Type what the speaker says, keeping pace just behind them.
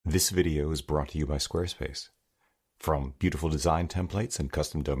This video is brought to you by Squarespace. From beautiful design templates and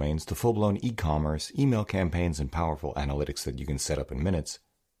custom domains to full-blown e-commerce, email campaigns, and powerful analytics that you can set up in minutes,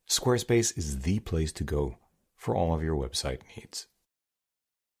 Squarespace is the place to go for all of your website needs.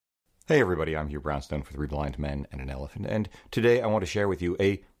 Hey everybody, I'm Hugh Brownstone for 3 Blind Men and an Elephant, and today I want to share with you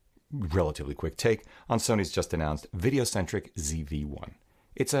a relatively quick take on Sony's just announced video-centric ZV-1.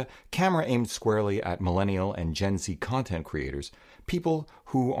 It's a camera aimed squarely at millennial and Gen Z content creators, people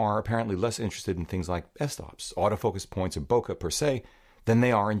who are apparently less interested in things like f-stops, autofocus points, or bokeh per se, than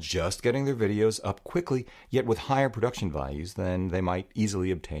they are in just getting their videos up quickly, yet with higher production values than they might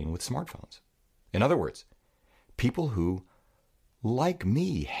easily obtain with smartphones. In other words, people who, like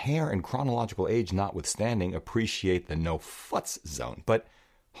me, hair and chronological age notwithstanding, appreciate the no-futs zone. But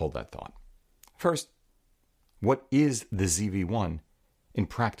hold that thought. First, what is the ZV-1 in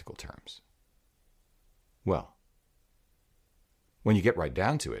practical terms? Well, when you get right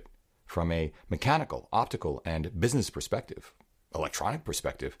down to it, from a mechanical, optical, and business perspective, electronic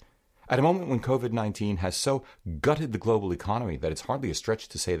perspective, at a moment when COVID-19 has so gutted the global economy that it's hardly a stretch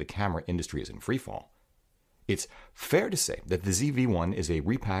to say the camera industry is in freefall, it's fair to say that the ZV-1 is a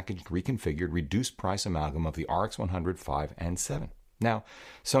repackaged, reconfigured, reduced-price amalgam of the RX100 5 and 7. Now,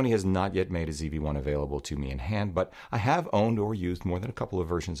 Sony has not yet made a ZV-1 available to me in hand, but I have owned or used more than a couple of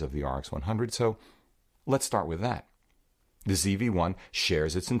versions of the RX100, so let's start with that. The ZV-1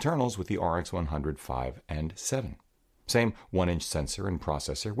 shares its internals with the RX100 5 and 7. Same 1-inch sensor and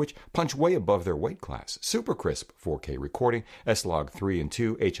processor, which punch way above their weight class. Super crisp 4K recording, S-Log 3 and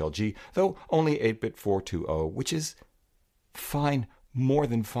 2 HLG, though only 8-bit 420, which is fine, more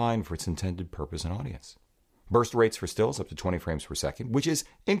than fine for its intended purpose and audience. Burst rates for stills up to 20 frames per second, which is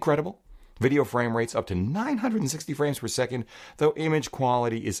incredible. Video frame rates up to 960 frames per second, though image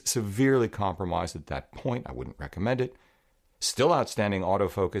quality is severely compromised at that point. I wouldn't recommend it. Still outstanding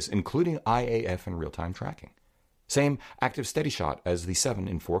autofocus, including IAF and real-time tracking. Same active steady shot as the 7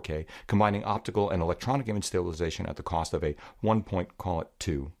 in 4K, combining optical and electronic image stabilization at the cost of a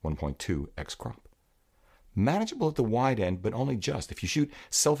 1.2x crop. Manageable at the wide end, but only just. If you shoot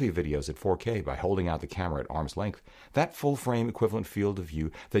selfie videos at 4K by holding out the camera at arm's length, that full-frame equivalent field of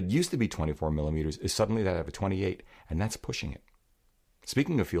view that used to be 24mm is suddenly that of a 28, and that's pushing it.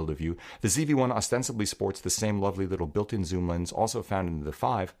 Speaking of field of view, the ZV-1 ostensibly sports the same lovely little built-in zoom lens also found in the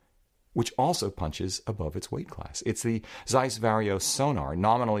 5, which also punches above its weight class. It's the Zeiss Vario Sonar,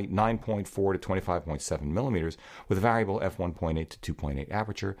 nominally 9.4 to 25.7mm, with a variable f1.8 to 2.8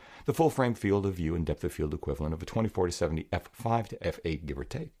 aperture, the full-frame field of view and depth of field equivalent of a 24 to 70 f5 to f8, give or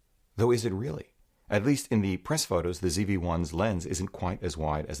take. Though is it really? At least in the press photos, the ZV-1's lens isn't quite as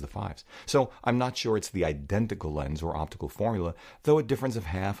wide as the 5's. So I'm not sure it's the identical lens or optical formula, though a difference of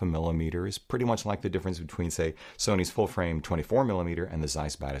half a millimeter is pretty much like the difference between, say, Sony's full-frame 24mm and the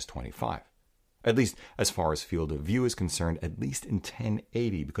Zeiss Batis 25. At least as far as field of view is concerned, at least in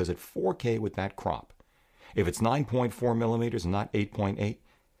 1080, because at 4K with that crop, if it's 9.4mm and not 8.8,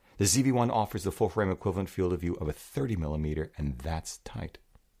 the ZV-1 offers the full-frame equivalent field of view of a 30mm, and that's tight.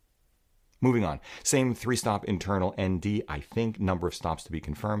 Moving on, same 3-stop internal ND, I think, number of stops to be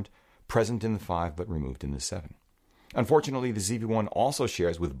confirmed, present in the 5 but removed in the 7. Unfortunately, the ZV-1 also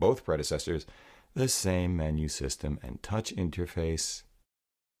shares with both predecessors the same menu system and touch interface.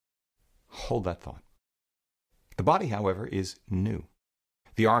 Hold that thought. The body, however, is new.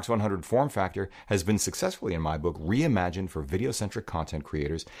 The RX100 form factor has been successfully, in my book, reimagined for video-centric content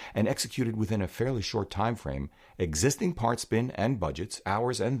creators and executed within a fairly short time frame, existing parts bin and budgets,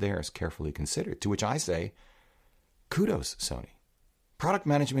 ours and theirs carefully considered, to which I say, kudos, Sony. Product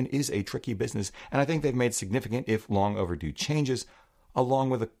management is a tricky business, and I think they've made significant, if long overdue, changes, along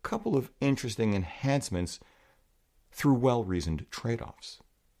with a couple of interesting enhancements through well-reasoned trade-offs.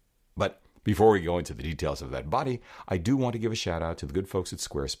 But before we go into the details of that body, I do want to give a shout out to the good folks at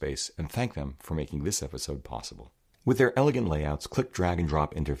Squarespace and thank them for making this episode possible. With their elegant layouts, click, drag, and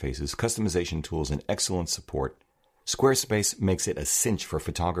drop interfaces, customization tools, and excellent support, Squarespace makes it a cinch for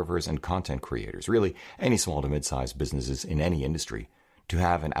photographers and content creators, really any small to mid-sized businesses in any industry, to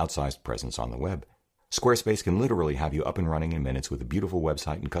have an outsized presence on the web. Squarespace can literally have you up and running in minutes with a beautiful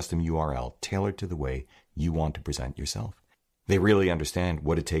website and custom URL tailored to the way you want to present yourself. They really understand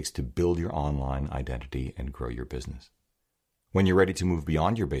what it takes to build your online identity and grow your business. When you're ready to move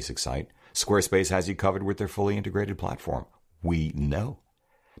beyond your basic site, Squarespace has you covered with their fully integrated platform. We know.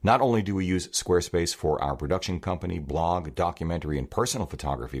 Not only do we use Squarespace for our production company, blog, documentary, and personal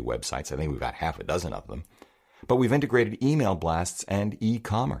photography websites, I think we've got half a dozen of them, but we've integrated email blasts and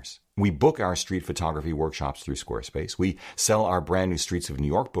e-commerce. We book our street photography workshops through Squarespace. We sell our brand new Streets of New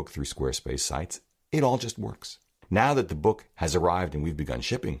York book through Squarespace sites. It all just works. Now that the book has arrived and we've begun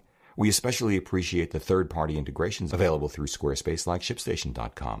shipping, we especially appreciate the third-party integrations available through Squarespace like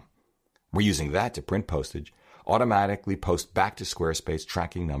ShipStation.com. We're using that to print postage, automatically post back to Squarespace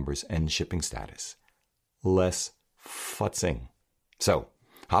tracking numbers and shipping status. Less futzing. So,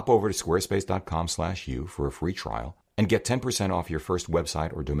 hop over to squarespace.com/u for a free trial and get 10% off your first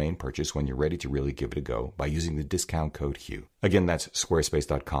website or domain purchase when you're ready to really give it a go by using the discount code HUGH. Again, that's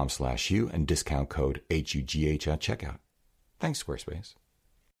squarespace.com/HUGH and discount code HUGH at checkout. Thanks, Squarespace.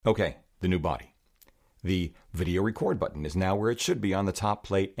 Okay, the new body. The video record button is now where it should be on the top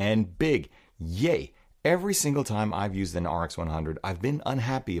plate and big. Yay! Every single time I've used an RX100, I've been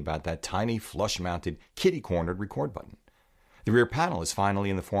unhappy about that tiny flush-mounted, kitty-cornered record button. The rear panel is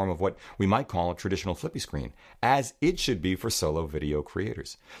finally in the form of what we might call a traditional flippy screen, as it should be for solo video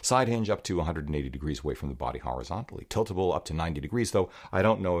creators. Side hinge up to 180 degrees away from the body horizontally, tiltable up to 90 degrees, though I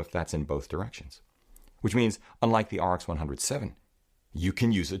don't know if that's in both directions. Which means, unlike the RX100-7, you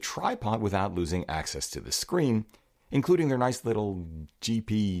can use a tripod without losing access to the screen, including their nice little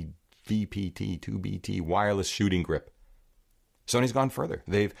GP VPT 2BT wireless shooting grip. Sony's gone further.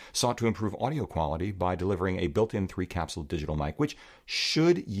 They've sought to improve audio quality by delivering a built-in 3-capsule digital mic, which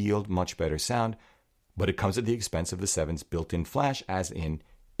should yield much better sound, but it comes at the expense of the 7's built-in flash, as in,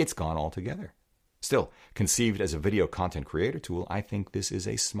 it's gone altogether. Still, conceived as a video content creator tool, I think this is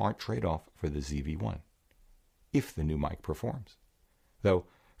a smart trade-off for the ZV-1, if the new mic performs. Though,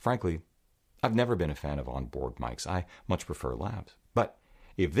 frankly, I've never been a fan of onboard mics. I much prefer labs. But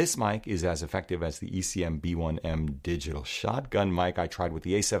if this mic is as effective as the ECM B1M digital shotgun mic I tried with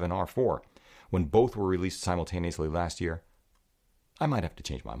the A7R4 when both were released simultaneously last year, I might have to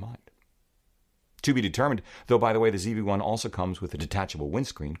change my mind. To be determined, though, by the way, the ZV-1 also comes with a detachable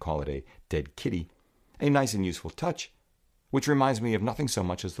windscreen, call it a dead kitty, a nice and useful touch, which reminds me of nothing so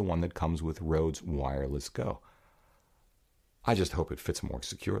much as the one that comes with Rode's Wireless Go. I just hope it fits more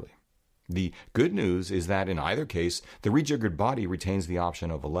securely. The good news is that in either case, the rejiggered body retains the option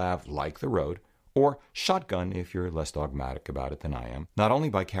of a lav like the Rode, or shotgun if you're less dogmatic about it than I am, not only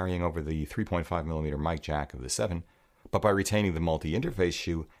by carrying over the 3.5mm mic jack of the 7, but by retaining the multi-interface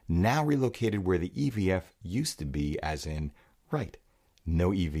shoe, now relocated where the EVF used to be, as in, right,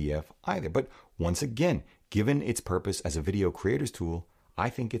 no EVF either. But once again, given its purpose as a video creator's tool, I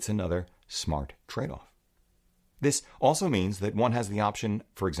think it's another smart trade-off. This also means that one has the option,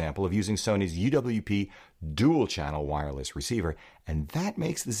 for example, of using Sony's UWP dual-channel wireless receiver, and that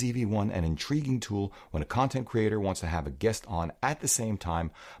makes the ZV-1 an intriguing tool when a content creator wants to have a guest on at the same time,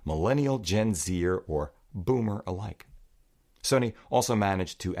 millennial, Gen Zer, or boomer alike. Sony also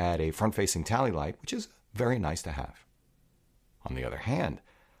managed to add a front-facing tally light, which is very nice to have. On the other hand,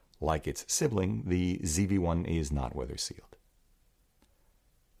 like its sibling, the ZV-1 is not weather-sealed.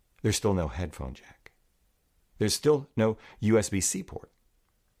 There's still no headphone jack. There's still no USB-C port.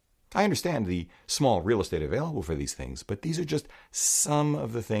 I understand the small real estate available for these things, but these are just some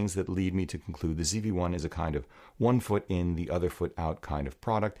of the things that lead me to conclude the ZV-1 is a kind of one foot in, the other foot out kind of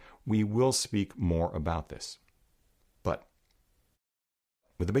product. We will speak more about this. But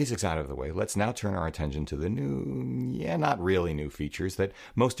with the basics out of the way, let's now turn our attention to the new, not really new features that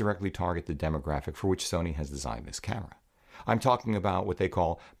most directly target the demographic for which Sony has designed this camera. I'm talking about what they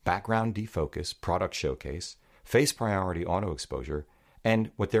call background defocus, product showcase, face priority auto exposure,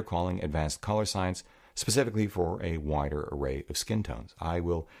 and what they're calling advanced color science, specifically for a wider array of skin tones. I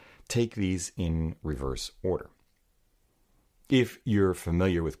will take these in reverse order. If you're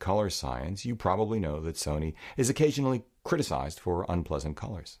familiar with color science, you probably know that Sony is occasionally criticized for unpleasant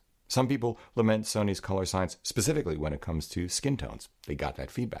colors. Some people lament Sony's color science specifically when it comes to skin tones. They got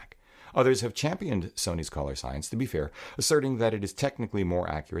that feedback. Others have championed Sony's color science, to be fair, asserting that it is technically more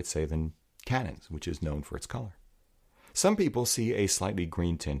accurate, say, than Canon's, which is known for its color. Some people see a slightly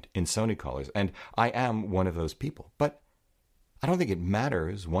green tint in Sony colors, and I am one of those people. But I don't think it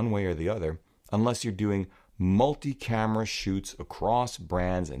matters one way or the other unless you're doing multi-camera shoots across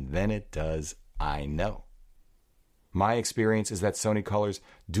brands, and then it does, I know. My experience is that Sony colors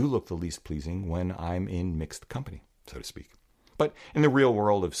do look the least pleasing when I'm in mixed company, so to speak. But in the real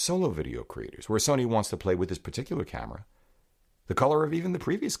world of solo video creators, where Sony wants to play with this particular camera, the color of even the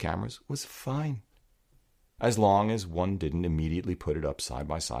previous cameras was fine, as long as one didn't immediately put it up side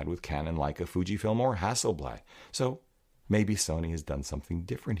by side with Canon, Leica, Fujifilm, or Hasselblad. So maybe Sony has done something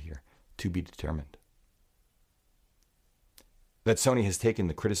different here, to be determined. That Sony has taken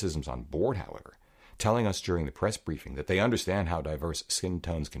the criticisms on board, however, telling us during the press briefing that they understand how diverse skin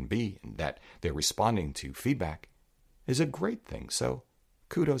tones can be and that they're responding to feedback, is a great thing, so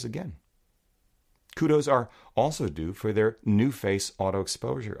kudos again. Kudos are also due for their new face auto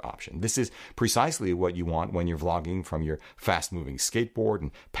exposure option. This is precisely what you want when you're vlogging from your fast-moving skateboard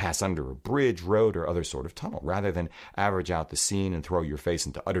and pass under a bridge, road, or other sort of tunnel. Rather than average out the scene and throw your face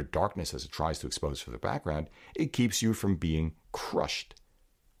into utter darkness as it tries to expose for the background, it keeps you from being crushed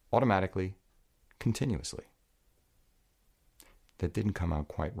automatically, continuously. That didn't come out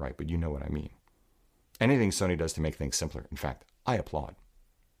quite right, but you know what I mean. Anything Sony does to make things simpler, in fact, I applaud.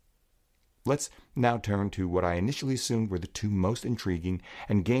 Let's now turn to what I initially assumed were the two most intriguing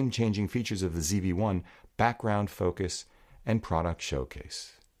and game-changing features of the ZV-1, background focus and product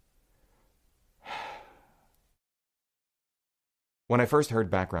showcase. When I first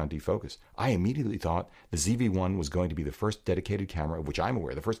heard background defocus, I immediately thought the ZV-1 was going to be the first dedicated camera of which I'm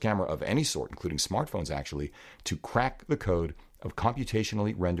aware, the first camera of any sort, including smartphones actually, to crack the code of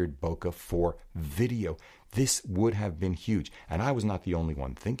computationally rendered bokeh for video. This would have been huge, and I was not the only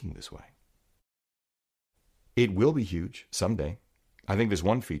one thinking this way. It will be huge someday. I think this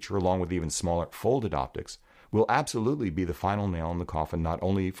one feature, along with even smaller folded optics, will absolutely be the final nail in the coffin not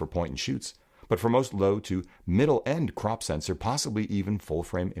only for point and shoots, but for most low to middle-end crop sensor, possibly even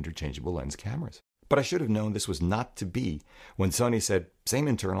full-frame interchangeable lens cameras. But I should have known this was not to be when Sony said same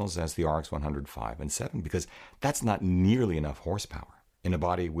internals as the RX100 5 and 7, because that's not nearly enough horsepower in a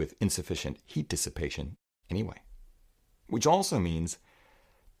body with insufficient heat dissipation anyway. Which also means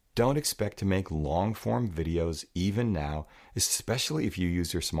don't expect to make long-form videos even now, especially if you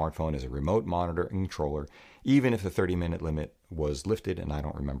use your smartphone as a remote monitor and controller, even if the 30-minute limit was lifted, and I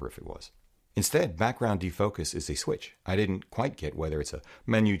don't remember if it was. Instead, background defocus is a switch. I didn't quite get whether it's a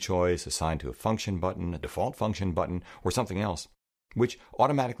menu choice assigned to a function button, a default function button, or something else, which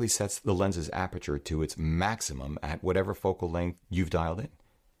automatically sets the lens's aperture to its maximum at whatever focal length you've dialed in.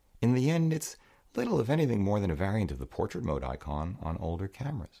 In the end, it's little, if anything, more than a variant of the portrait mode icon on older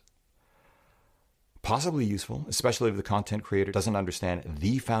cameras. Possibly useful, especially if the content creator doesn't understand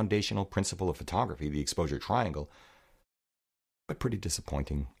the foundational principle of photography, the exposure triangle, but pretty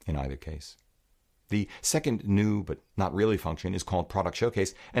disappointing in either case. The second new but not really function is called Product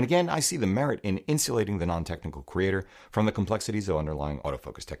Showcase, and again, I see the merit in insulating the non-technical creator from the complexities of underlying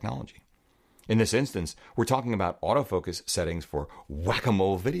autofocus technology. In this instance, we're talking about autofocus settings for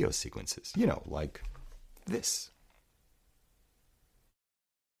whack-a-mole video sequences, like this.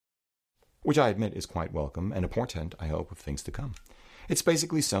 Which I admit is quite welcome and a portent, I hope, of things to come. It's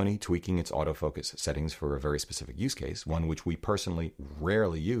basically Sony tweaking its autofocus settings for a very specific use case, one which we personally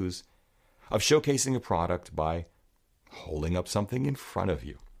rarely use, of showcasing a product by holding up something in front of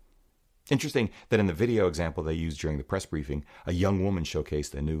you. Interesting that in the video example they used during the press briefing, a young woman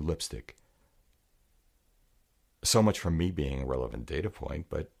showcased a new lipstick. So much for me being a relevant data point,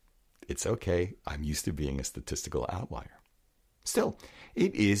 but it's okay. I'm used to being a statistical outlier. Still,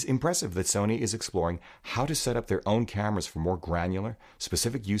 it is impressive that Sony is exploring how to set up their own cameras for more granular,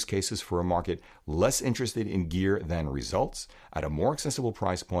 specific use cases for a market less interested in gear than results at a more accessible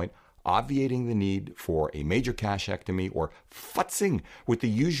price point, obviating the need for a major cachectomy or futzing with the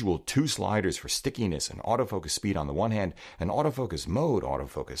usual two sliders for stickiness and autofocus speed on the one hand and autofocus mode,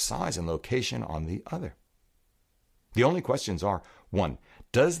 autofocus size, and location on the other. The only questions are, 1.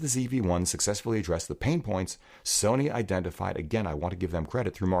 Does the ZV-1 successfully address the pain points Sony identified? Again, I want to give them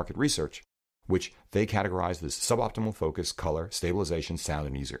credit through market research, which they categorized as suboptimal focus, color, stabilization, sound,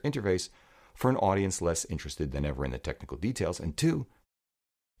 and user interface for an audience less interested than ever in the technical details. And 2,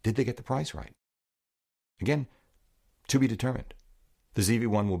 did they get the price right? Again, to be determined. The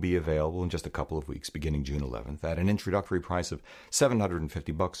ZV-1 will be available in just a couple of weeks, beginning June 11th, at an introductory price of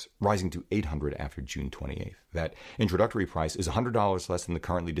 $750, rising to $800 after June 28th. That introductory price is $100 less than the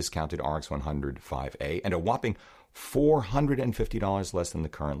currently discounted RX100 5A and a whopping $450 less than the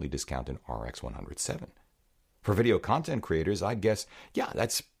currently discounted RX100 7. For video content creators, I'd guess, yeah,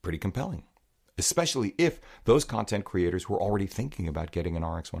 that's pretty compelling, especially if those content creators were already thinking about getting an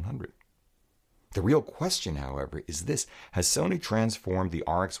RX100. The real question, however, is this: has Sony transformed the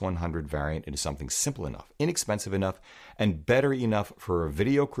RX100 variant into something simple enough, inexpensive enough, and better enough for a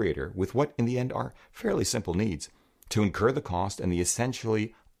video creator with what in the end are fairly simple needs to incur the cost and the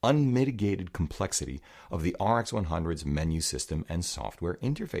essentially unmitigated complexity of the RX100's menu system and software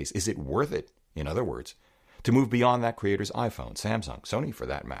interface? Is it worth it, in other words, to move beyond that creator's iPhone, Samsung, Sony for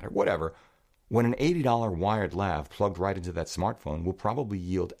that matter, whatever, when an $80 wired lav plugged right into that smartphone will probably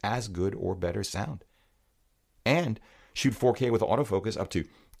yield as good or better sound? And shoot 4K with autofocus up to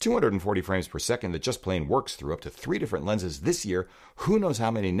 240 frames per second that just plain works through up to 3 different lenses this year, who knows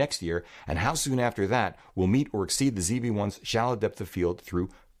how many next year, and how soon after that will meet or exceed the ZV-1's shallow depth of field through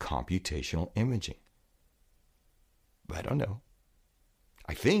computational imaging. I don't know.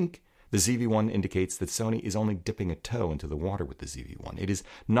 I think The ZV-1 indicates that Sony is only dipping a toe into the water with the ZV-1. It is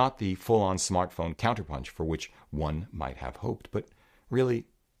not the full-on smartphone counterpunch for which one might have hoped, but really,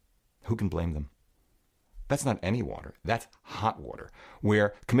 who can blame them? That's not any water, that's hot water,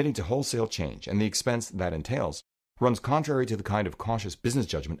 where committing to wholesale change and the expense that entails runs contrary to the kind of cautious business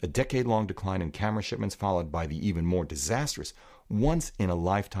judgment a decade-long decline in camera shipments followed by the even more disastrous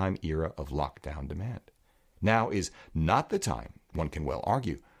once-in-a-lifetime era of lockdown demand. Now is not the time, one can well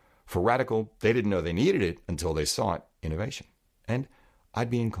argue. For radical, they didn't know they needed it until they saw it, innovation. And I'd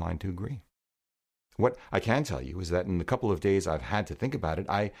be inclined to agree. What I can tell you is that in the couple of days I've had to think about it,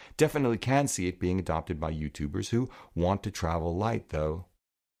 I definitely can see it being adopted by YouTubers who want to travel light, though.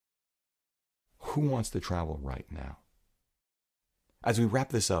 Who wants to travel right now? As we wrap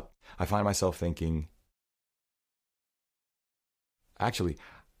this up, I find myself thinking, actually,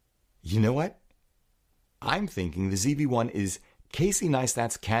 you know what? I'm thinking the ZV-1 is Casey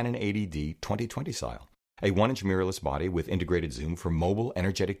Neistat's Canon 80D 2020 style, a 1-inch mirrorless body with integrated zoom for mobile,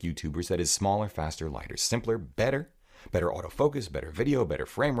 energetic YouTubers that is smaller, faster, lighter, simpler, better autofocus, better video, better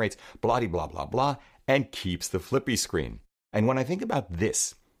frame rates, blah, blah, blah, blah, and keeps the flippy screen. And when I think about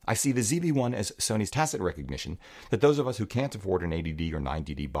this, I see the ZV-1 as Sony's tacit recognition that those of us who can't afford an 80D or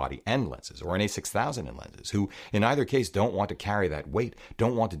 90D body and lenses, or an A6000 and lenses, who in either case don't want to carry that weight,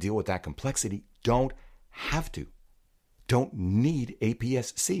 don't want to deal with that complexity, don't have to. Don't need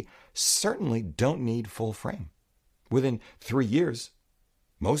APS-C, certainly don't need full frame. Within 3 years,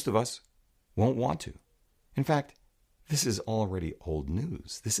 most of us won't want to. In fact, this is already old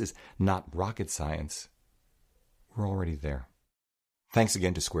news. This is not rocket science. We're already there. Thanks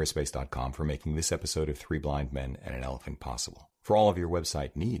again to Squarespace.com for making this episode of Three Blind Men and an Elephant possible. For all of your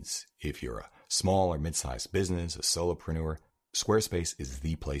website needs, if you're a small or mid-sized business, a solopreneur, Squarespace is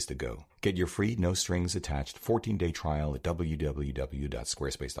the place to go. Get your free, no-strings-attached 14-day trial at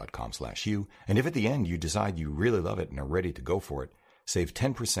www.squarespace.com/u. And if at the end you decide you really love it and are ready to go for it, save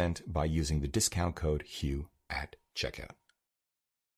 10% by using the discount code HUGH at checkout.